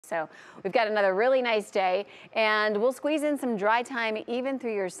So we've got another really nice day, and we'll squeeze in some dry time even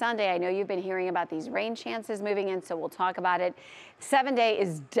through your Sunday. I know you've been hearing about these rain chances moving in, so we'll talk about it. 7-day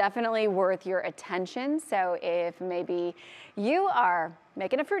is definitely worth your attention. So if maybe you are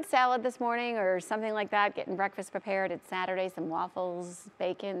making a fruit salad this morning or something like that, getting breakfast prepared, it's Saturday, some waffles,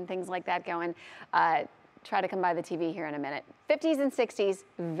 bacon, things like that going, try to come by the TV here in a minute. 50s and 60s,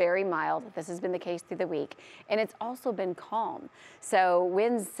 very mild. This has been the case through the week. And it's also been calm. So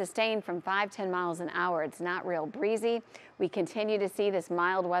winds sustained from 5-10 miles an hour. It's not real breezy. We continue to see this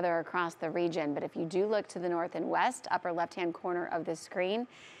mild weather across the region. But if you do look to the north and west, upper left-hand corner of the screen,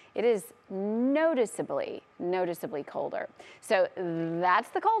 it is noticeably colder. So that's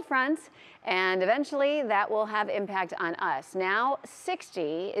the cold front, and eventually that will have impact on us. Now 60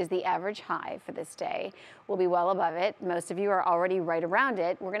 is the average high for this day. We'll be well above it. Most of you are already right around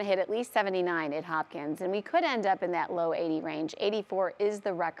it. We're going to hit at least 79 at Hopkins, and we could end up in that low 80 range. 84 is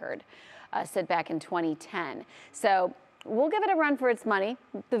the record set back in 2010. So we'll give it a run for its money.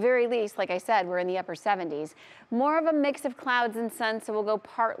 At the very least, like I said, we're in the upper 70s. More of a mix of clouds and sun, so we'll go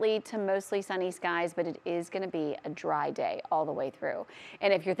partly to mostly sunny skies, but it is going to be a dry day all the way through.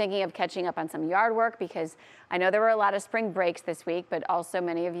 And if you're thinking of catching up on some yard work, because I know there were a lot of spring breaks this week, but also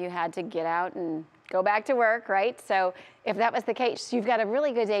many of you had to get out and go back to work, right? So if that was the case, you've got a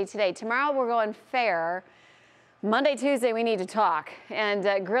really good day today. Tomorrow we're going fair. Monday, Tuesday, we need to talk,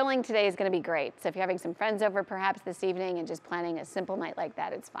 and grilling today is going to be great. So if you're having some friends over perhaps this evening and just planning a simple night like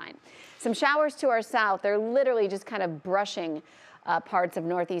that, it's fine. Some showers to our south. They're literally just kind of brushing parts of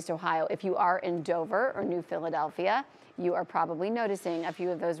northeast Ohio. If you are in Dover or New Philadelphia, you are probably noticing a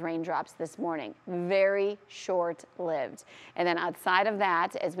few of those raindrops this morning. Very short-lived. And then outside of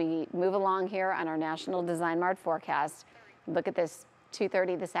that, as we move along here on our National Design Mart forecast, look at this.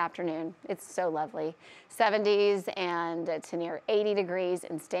 2:30 this afternoon. It's so lovely. 70s and to near 80 degrees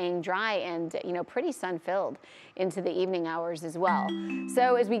and staying dry and, you know, pretty sun-filled into the evening hours as well.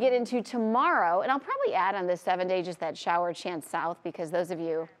 So as we get into tomorrow, and I'll probably add on this 7-day just that shower chance south, because those of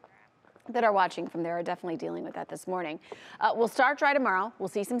you that are watching from there are definitely dealing with that this morning. We'll start dry tomorrow. We'll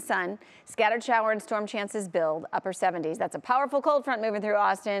see some sun. Scattered shower and storm chances build, upper 70s. That's a powerful cold front moving through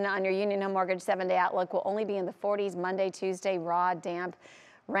Austin. On your Union Home Mortgage 7-day outlook, will only be in the 40s Monday, Tuesday, raw, damp,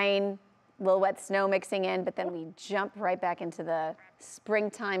 rain, little wet snow mixing in, but then we jump right back into the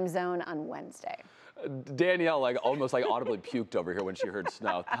springtime zone on Wednesday. Danielle almost audibly puked over here when she heard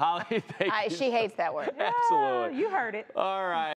snow. Holly, thank you. She hates that word. Absolutely. You heard it. All right.